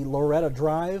 let's see, Loretta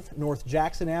Drive, North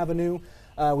Jackson Avenue.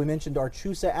 We mentioned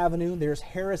Artusa Avenue. There's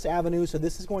Harris Avenue. So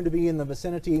this is going to be in the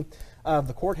vicinity of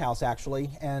the courthouse,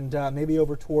 actually, and maybe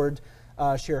over toward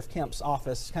Sheriff Kemp's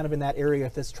office, kind of in that area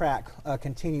if this track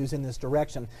continues in this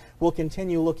direction. We'll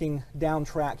continue looking down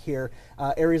track here.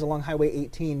 Areas along Highway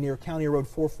 18 near County Road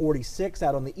 446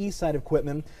 out on the east side of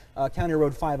Quitman, County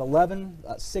Road 511,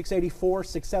 684,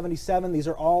 677. These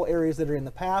are all areas that are in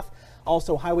the path.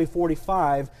 Also Highway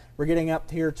 45, we're getting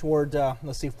up here toward,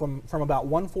 let's see, from about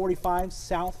 145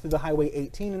 south through the Highway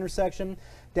 18 intersection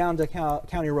down to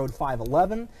County Road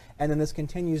 511, and then this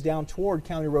continues down toward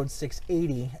County Road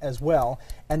 680 as well,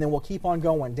 and then we'll keep on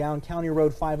going down County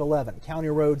Road 511, County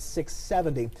Road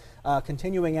 670,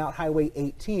 continuing out Highway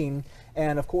 18,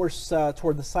 and of course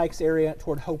toward the Sykes area,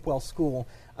 toward Hopewell School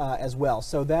as well.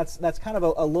 So that's kind of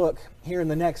a look here in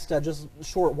the next just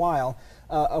short while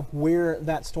of where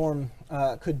that storm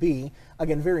could be.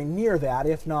 Again, very near that,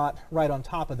 if not right on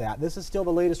top of that. This is still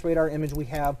the latest radar image we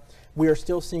have. We are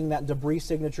still seeing that debris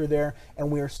signature there,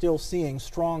 and we are still seeing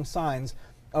strong signs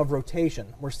of rotation.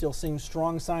 We're still seeing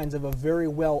strong signs of a very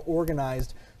well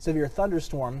organized severe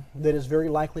thunderstorm that is very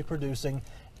likely producing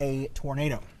a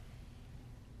tornado.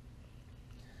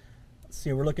 Let's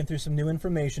see, we're looking through some new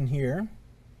information here.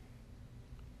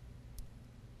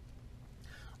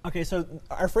 Okay, so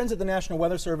our friends at the National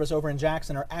Weather Service over in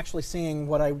Jackson are actually seeing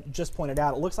what I just pointed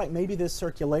out. It looks like maybe this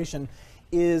circulation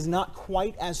is not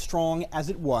quite as strong as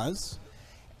it was,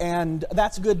 and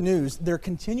that's good news. They're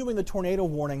continuing the tornado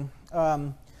warning.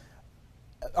 Are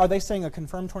they saying a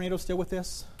confirmed tornado still with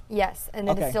this? Yes, and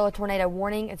it is still a tornado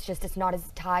warning. It's just it's not as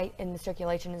tight and the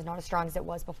circulation is not as strong as it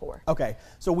was before. Okay,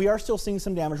 so we are still seeing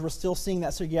some damage. We're still seeing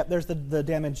that. So yeah, there's the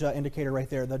damage indicator right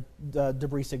there, the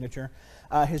debris signature.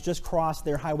 Has just crossed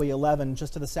their Highway 11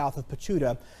 just to the south of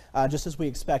Pachuta, just as we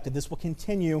expected. This will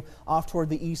continue off toward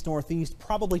the east-northeast,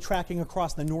 probably tracking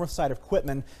across the north side of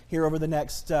Quitman here over the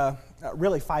next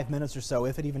really 5 minutes or so,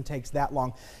 if it even takes that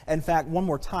long. In fact, one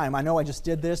more time, I know I just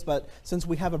did this, but since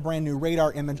we have a brand new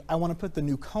radar image, I want to put the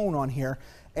new cone on here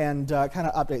and kind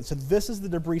of update. So this is the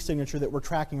debris signature that we're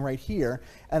tracking right here.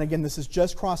 And again, this is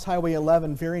just cross Highway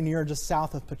 11, very near just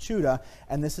south of Pachuta,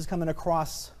 and this is coming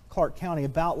across Clark County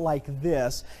about like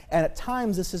this, and at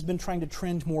times this has been trying to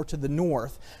trend more to the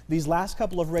north. These last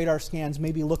couple of radar scans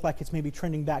maybe look like it's maybe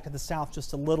trending back to the south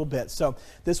just a little bit. So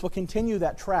this will continue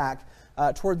that track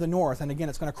toward the north, and again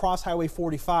it's going to cross Highway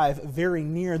 45 very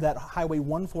near that Highway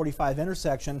 145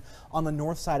 intersection on the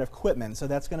north side of Quitman. So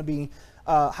that's going to be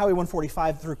Highway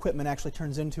 145 through Quitman actually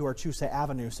turns into Artusa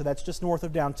Avenue, so that's just north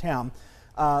of downtown.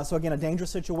 So again, a dangerous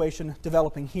situation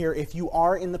developing here. If you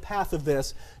are in the path of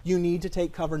this, you need to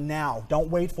take cover now.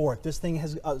 Don't wait for it. This thing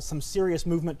has some serious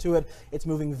movement to it. It's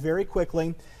moving very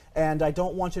quickly, and I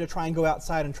don't want you to try and go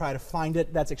outside and try to find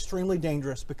it. That's extremely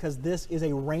dangerous because this is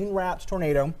a rain-wrapped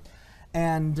tornado,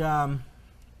 and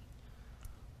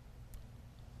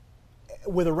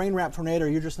with a rain-wrapped tornado,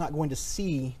 you're just not going to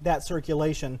see that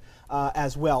circulation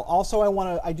as well. Also,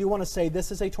 I do want to say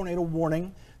this is a tornado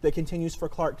warning that continues for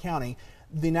Clark County.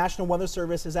 The National Weather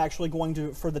Service is actually going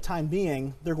to, for the time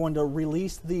being, they're going to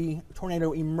release the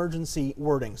tornado emergency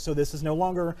wording. So this is no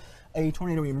longer a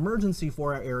tornado emergency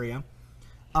for our area,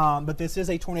 but this is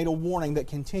a tornado warning that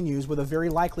continues with a very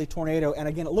likely tornado. And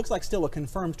again, it looks like still a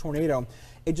confirmed tornado.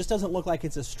 It just doesn't look like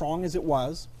it's as strong as it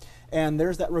was. And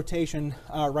there's that rotation,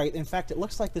 right? In fact, it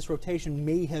looks like this rotation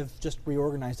may have just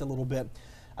reorganized a little bit.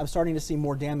 I'm starting to see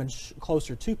more damage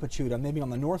closer to Pachuta, maybe on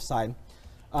the north side.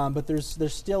 But there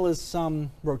still is some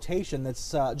rotation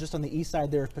that's just on the east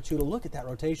side there of Pachuta. Look at that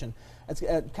rotation. It's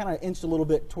kind of inched a little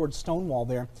bit towards Stonewall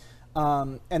there.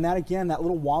 And that, again, that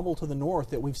little wobble to the north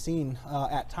that we've seen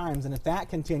at times, and if that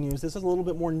continues, this is a little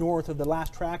bit more north of the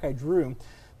last track I drew,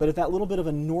 but if that little bit of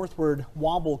a northward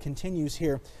wobble continues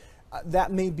here,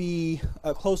 that may be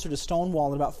closer to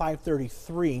Stonewall at about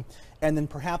 533, and then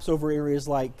perhaps over areas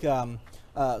like,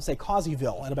 say,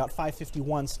 Causeyville at about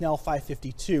 551, Snell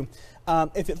 552.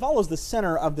 If it follows the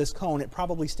center of this cone, it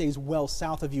probably stays well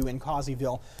south of you in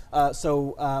Causeyville.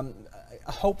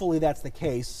 Hopefully that's the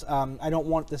case. I don't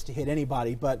want this to hit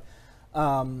anybody, but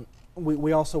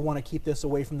we also want to keep this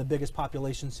away from the biggest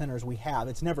population centers we have.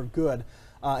 It's never good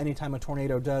anytime a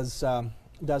tornado does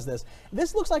this.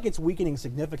 This looks like it's weakening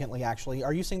significantly, actually.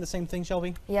 Are you seeing the same thing,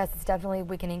 Shelby? Yes, it's definitely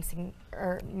weakening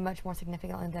much more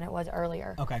significantly than it was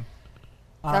earlier. Okay.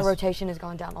 That rotation has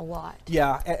gone down a lot.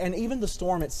 Yeah, and even the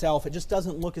storm itself, it just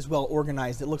doesn't look as well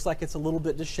organized. It looks like it's a little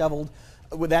bit disheveled.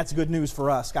 Well, that's good news for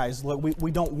us, guys. Look,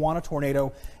 we don't want a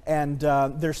tornado, and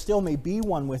there still may be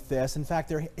one with this. In fact,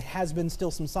 there has been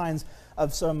still some signs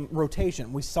of some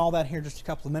rotation. We saw that here just a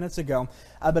couple of minutes ago.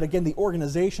 But again, the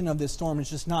organization of this storm is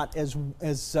just not as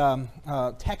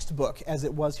textbook as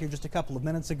it was here just a couple of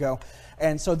minutes ago.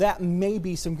 And so that may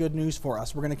be some good news for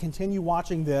us. We're going to continue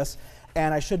watching this.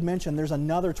 And I should mention there's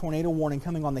another tornado warning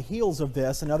coming on the heels of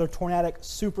this, another tornadic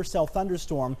supercell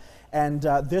thunderstorm. And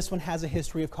this one has a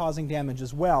history of causing damage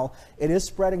as well. It is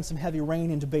spreading some heavy rain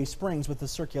into Bay Springs with the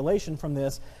circulation from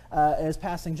this. Is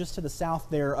passing just to the south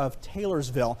there of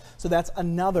Taylorsville. So that's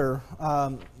another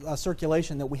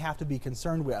circulation that we have to be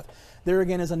concerned with. There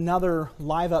again is another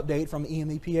live update from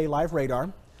EMEPA Live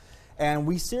Radar. And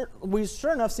we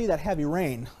sure enough see that heavy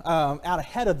rain out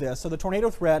ahead of this. So the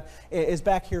tornado threat is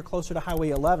back here closer to Highway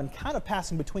 11, kind of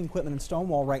passing between Quitman and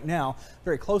Stonewall right now,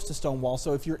 very close to Stonewall.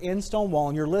 So if you're in Stonewall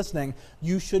and you're listening,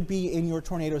 you should be in your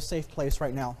tornado safe place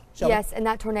right now. Shelby? Yes, and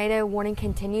that tornado warning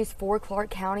continues for Clark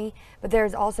County, but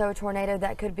there's also a tornado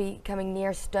that could be coming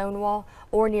near Stonewall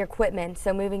or near Quitman.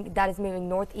 So that is moving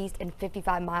northeast in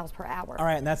 55 miles per hour. All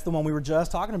right, and that's the one we were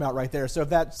just talking about right there. So if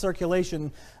that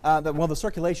circulation, the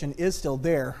circulation is still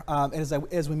there.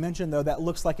 As we mentioned, though, that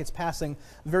looks like it's passing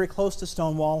very close to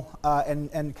Stonewall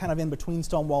and kind of in between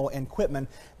Stonewall and Quitman.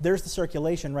 There's the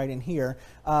circulation right in here.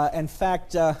 In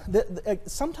fact,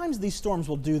 sometimes these storms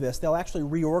will do this. They'll actually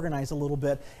reorganize a little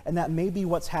bit, and that may be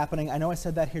what's happening. I know I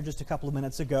said that here just a couple of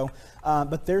minutes ago,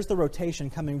 but there's the rotation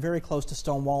coming very close to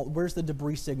Stonewall. Where's the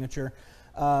debris signature?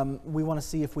 We want to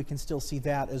see if we can still see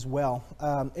that as well.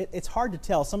 It's hard to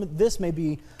tell. Some of this may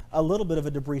be a little bit of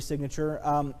a debris signature.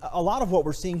 A lot of what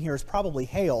we're seeing here is probably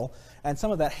hail, and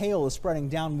some of that hail is spreading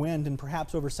downwind and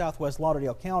perhaps over southwest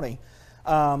Lauderdale County.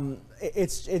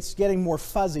 It's getting more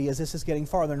fuzzy as this is getting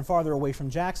farther and farther away from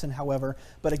Jackson, however.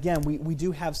 But again, we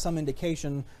do have some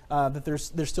indication that there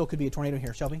still could be a tornado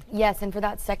here. Shelby? Yes, and for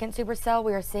that second supercell,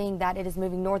 we are seeing that it is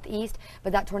moving northeast,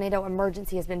 but that tornado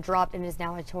emergency has been dropped and is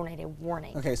now a tornado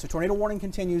warning. Okay, so tornado warning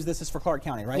continues. This is for Clark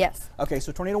County, right? Yes. Okay,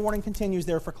 so tornado warning continues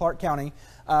there for Clark County.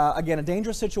 Again, a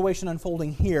dangerous situation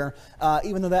unfolding here,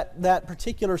 even though that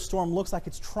particular storm looks like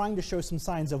it's trying to show some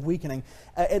signs of weakening.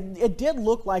 It did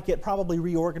look like it probably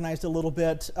reorganized a little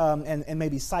bit and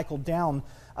maybe cycled down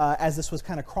as this was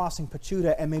kind of crossing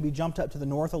Pachuta and maybe jumped up to the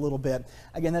north a little bit.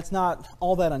 Again, that's not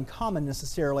all that uncommon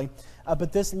necessarily,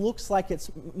 but this looks like it's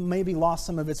maybe lost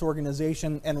some of its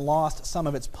organization and lost some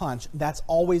of its punch. That's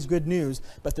always good news,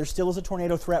 but there still is a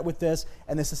tornado threat with this,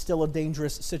 and this is still a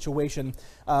dangerous situation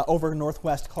over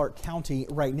northwest Clark County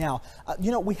right now.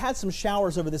 You know, we had some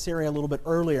showers over this area a little bit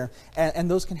earlier, and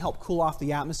those can help cool off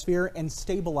the atmosphere and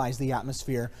stabilize the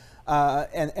atmosphere.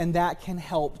 And that can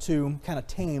help to kind of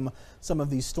tame some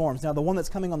of these storms. Now, the one that's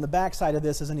coming on the backside of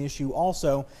this is an issue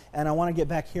also, and I want to get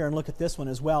back here and look at this one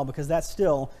as well, because that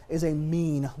still is a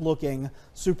mean-looking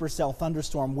supercell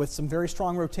thunderstorm with some very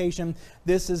strong rotation.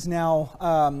 This is now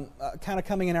kind of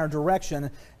coming in our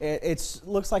direction. It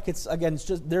looks like it's, again, it's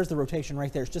just, there's the rotation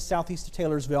right there. It's just southeast of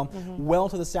Taylorsville, well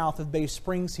to the south of Bay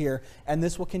Springs here, and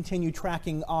this will continue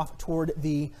tracking off toward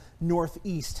the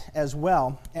northeast as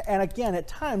well. And again, at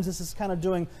times this is kind of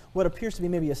doing what appears to be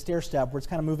maybe a stair step, where it's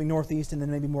kind of moving northeast and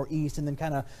then maybe more east and then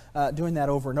kind of doing that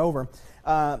over and over,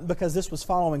 because this was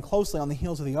following closely on the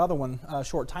heels of the other one a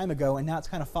short time ago, and now it's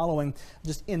kind of following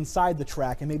just inside the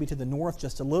track and maybe to the north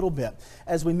just a little bit.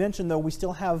 As we mentioned, though, we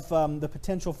still have the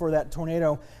potential for that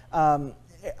tornado.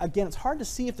 Again, it's hard to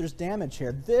see if there's damage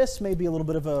here. This may be a little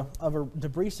bit of a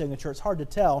debris signature. It's hard to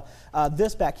tell.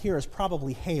 This back here is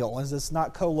probably hail, as it's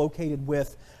not co-located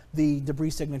with the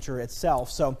debris signature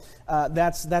itself. So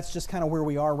that's just kind of where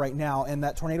we are right now. And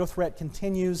that tornado threat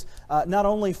continues not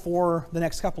only for the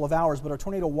next couple of hours, but our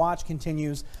tornado watch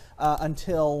continues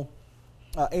until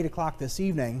 8 o'clock this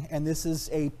evening, and this is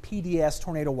a PDS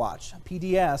tornado watch.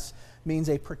 PDS means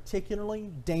a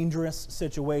particularly dangerous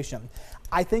situation.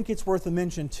 I think it's worth a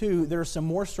mention too, there are some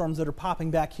more storms that are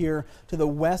popping back here to the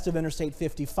west of Interstate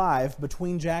 55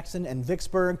 between Jackson and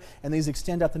Vicksburg, and these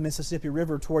extend up the Mississippi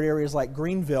River toward areas like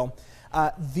Greenville.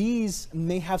 These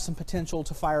may have some potential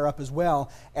to fire up as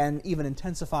well and even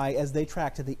intensify as they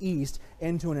track to the east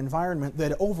into an environment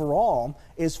that overall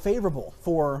is favorable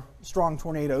for strong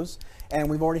tornadoes. And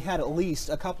we've already had at least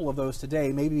a couple of those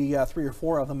today, maybe 3 or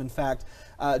 4 of them, in fact,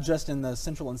 just in the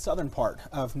central and southern part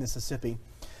of Mississippi.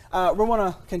 We want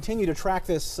to continue to track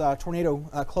this tornado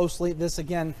closely. This,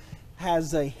 again,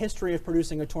 has a history of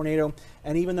producing a tornado,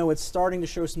 and even though it's starting to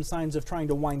show some signs of trying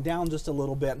to wind down just a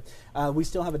little bit, we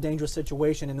still have a dangerous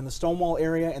situation. And in the Stonewall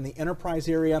area and the Enterprise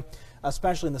area,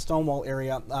 especially in the Stonewall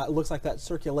area, it looks like that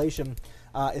circulation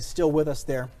is still with us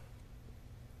there.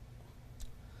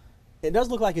 It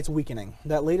does look like it's weakening.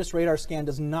 That latest radar scan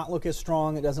does not look as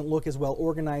strong. It doesn't look as well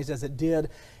organized as it did.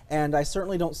 And I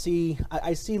certainly don't see,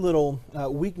 I see little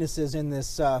weaknesses in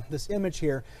this, this image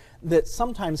here that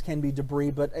sometimes can be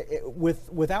debris, but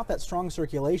without that strong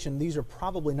circulation, these are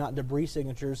probably not debris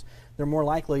signatures. They're more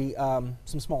likely some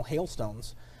small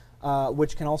hailstones,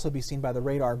 which can also be seen by the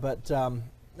radar. But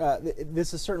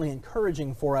this is certainly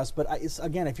encouraging for us. But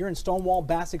again, if you're in Stonewall,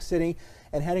 Bassick City,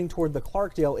 and heading toward the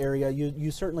Clarkdale area, you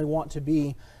certainly want to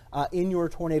be in your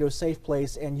tornado safe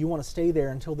place, and you want to stay there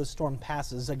until this storm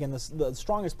passes. Again, the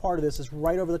strongest part of this is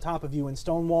right over the top of you in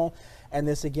Stonewall, and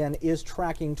this again is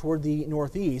tracking toward the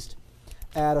northeast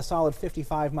at a solid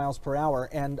 55 miles per hour.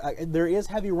 And there is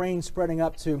heavy rain spreading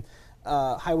up to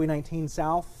Highway 19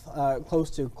 south, close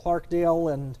to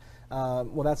Clarkdale, and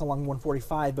well, that's along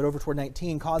 145, but over toward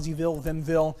 19, Causeyville,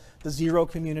 Vimville, the Zero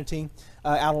community,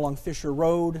 out along Fisher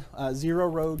Road, Zero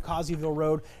Road, Causeyville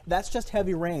Road. That's just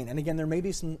heavy rain. And again, there may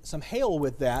be some hail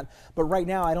with that, but right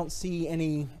now I don't see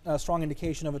any strong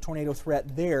indication of a tornado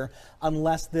threat there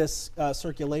unless this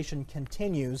circulation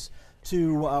continues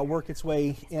to work its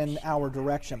way in our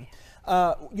direction.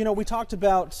 You know, we talked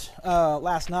about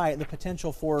last night the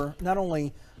potential for not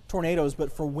only tornadoes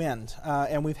but for wind,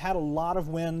 and we've had a lot of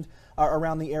wind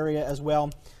around the area as well.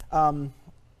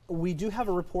 We do have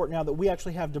a report now that we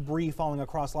actually have debris falling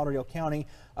across Lauderdale County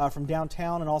from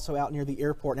downtown and also out near the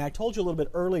airport. And I told you a little bit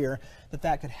earlier that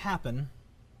that could happen.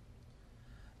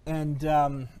 And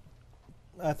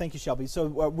thank you, Shelby. So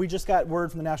we just got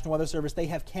word from the National Weather Service. They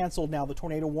have canceled now the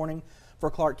tornado warning for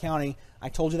Clark County. I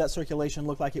told you that circulation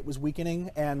looked like it was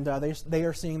weakening, and they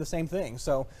are seeing the same thing.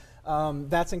 So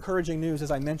that's encouraging news.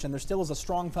 As I mentioned, there still is a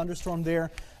strong thunderstorm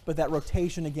there, but that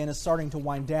rotation again is starting to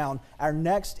wind down. Our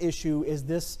next issue is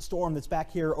this storm that's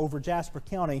back here over Jasper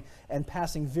County and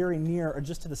passing very near or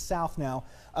just to the south now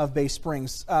of Bay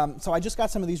Springs. So I just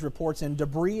got some of these reports in.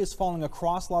 Debris is falling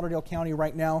across Lauderdale County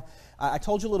right now. I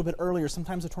told you a little bit earlier,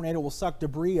 sometimes a tornado will suck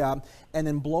debris up and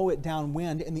then blow it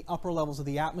downwind in the upper levels of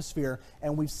the atmosphere.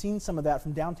 And we've seen some of that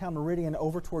from downtown Meridian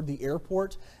over toward the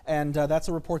airport. And that's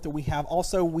a report that we have.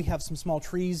 Also, we have some small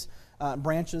trees,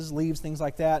 branches, leaves, things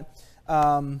like that.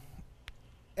 Of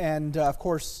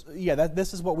course, yeah,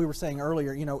 this is what we were saying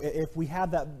earlier. You know, if we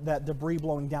have that debris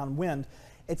blowing downwind,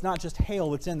 it's not just hail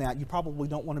that's in that. You probably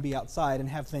don't want to be outside and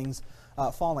have things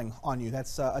falling on you.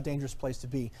 That's a dangerous place to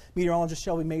be. Meteorologist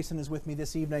Shelby Mason is with me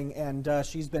this evening, and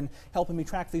she's been helping me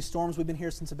track these storms. We've been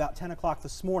here since about 10 o'clock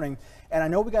this morning, and I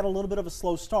know we got a little bit of a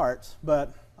slow start,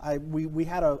 but we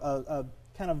had a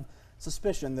kind of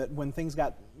suspicion that when things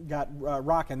got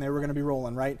rocking, they were going to be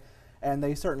rolling, right? And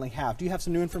they certainly have. Do you have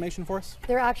some new information for us?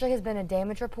 There actually has been a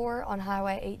damage report on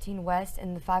Highway 18 West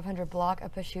in the 500 block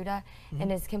of Pashuta,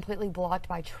 and is completely blocked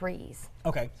by trees.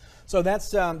 Okay, so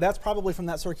that's probably from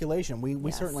that circulation. We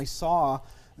yes. certainly saw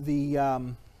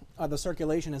the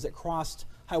circulation as it crossed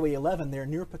Highway 11 there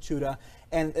near Pachuta,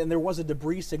 and there was a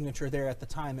debris signature there at the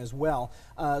time as well.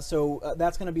 So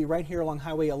that's going to be right here along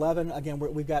Highway 11. Again,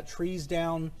 we've got trees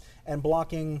down and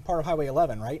blocking part of Highway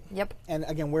 11, right? Yep. And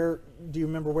again, where do you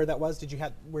remember where that was?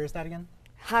 Where is that again?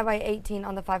 Highway 18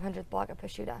 on the 500th block of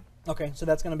Pashuta. Okay, so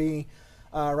that's going to be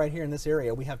right here in this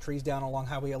area. We have trees down along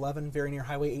Highway 11, very near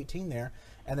Highway 18 there,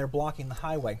 and they're blocking the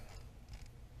highway.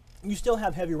 You still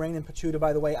have heavy rain in Pachuta,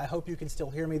 by the way. I hope you can still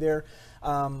hear me there.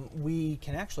 We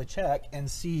can actually check and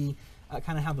see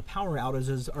kind of how the power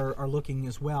outages are looking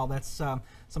as well. That's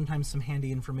sometimes some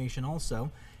handy information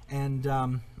also. And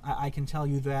I can tell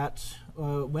you that,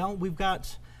 well, we've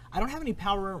got, I don't have any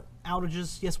power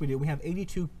outages. Yes, we do. We have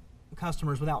 82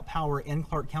 customers without power in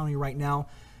Clark County right now,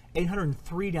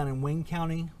 803 down in Wayne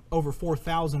County, over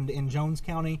 4,000 in Jones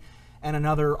County. and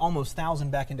another almost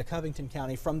 1,000 back into Covington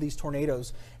County from these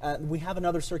tornadoes. We have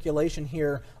another circulation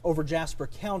here over Jasper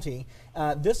County.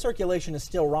 This circulation is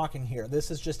still rocking here.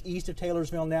 This is just east of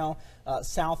Taylorsville now,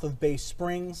 south of Bay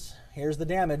Springs. Here's the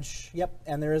damage. Yep,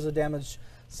 and there is a damage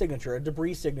signature, a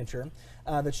debris signature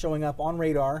that's showing up on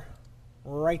radar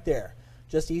right there,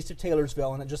 just east of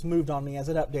Taylorsville, and it just moved on me as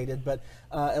it updated, but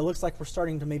it looks like we're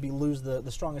starting to maybe lose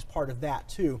the strongest part of that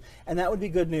too, and that would be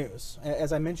good news.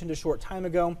 As I mentioned a short time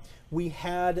ago, we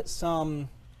had some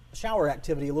shower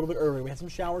activity a little bit earlier. We had some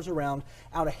showers around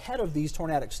out ahead of these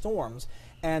tornadic storms,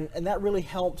 and that really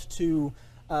helped to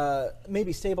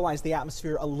maybe stabilize the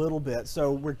atmosphere a little bit.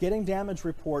 So we're getting damage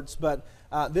reports, but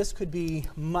this could be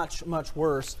much, much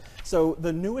worse. So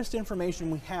the newest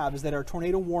information we have is that our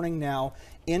tornado warning now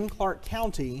in Clark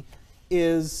County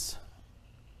is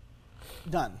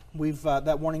done.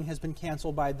 That warning has been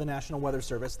canceled by the National Weather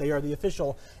Service. They are the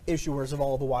official issuers of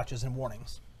all the watches and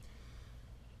warnings.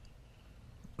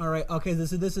 All right, okay,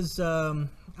 this is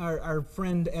our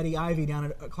friend Eddie Ivey down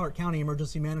at Clark County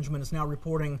Emergency Management is now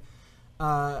reporting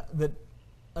that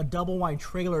a double-wide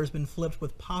trailer has been flipped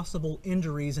with possible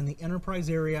injuries in the Enterprise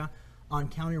area on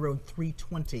County Road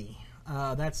 320.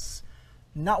 That's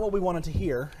not what we wanted to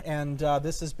hear, and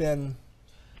this has been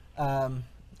kind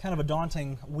of a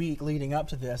daunting week leading up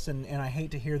to this, and I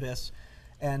hate to hear this,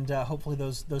 and hopefully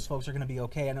those folks are going to be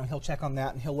okay. I know he'll check on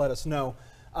that and he'll let us know.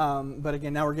 But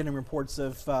again, now we're getting reports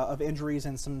of injuries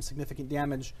and some significant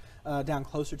damage down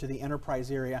closer to the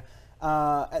Enterprise area.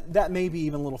 That may be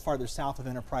even a little farther south of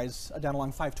Enterprise, down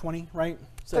along 520, right?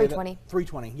 So 320.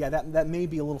 320, yeah, that may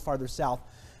be a little farther south.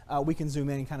 We can zoom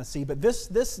in and kind of see. But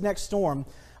this next storm,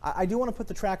 I do want to put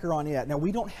the tracker on it. Now,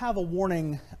 we don't have a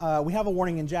warning. We have a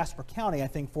warning in Jasper County, I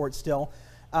think, for it still.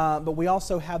 But we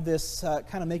also have this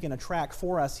kind of making a track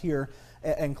for us here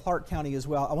in Clark County as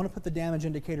well. I want to put the damage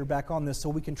indicator back on this so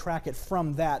we can track it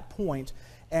from that point.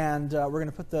 And we're going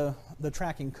to put the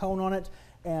tracking cone on it.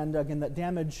 And again, that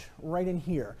damage right in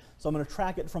here. So I'm going to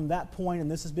track it from that point,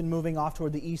 and this has been moving off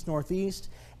toward the east-northeast.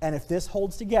 And if this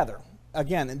holds together,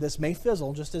 again, and this may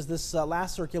fizzle just as this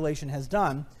last circulation has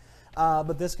done,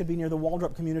 but this could be near the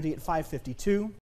Waldrop community at 552.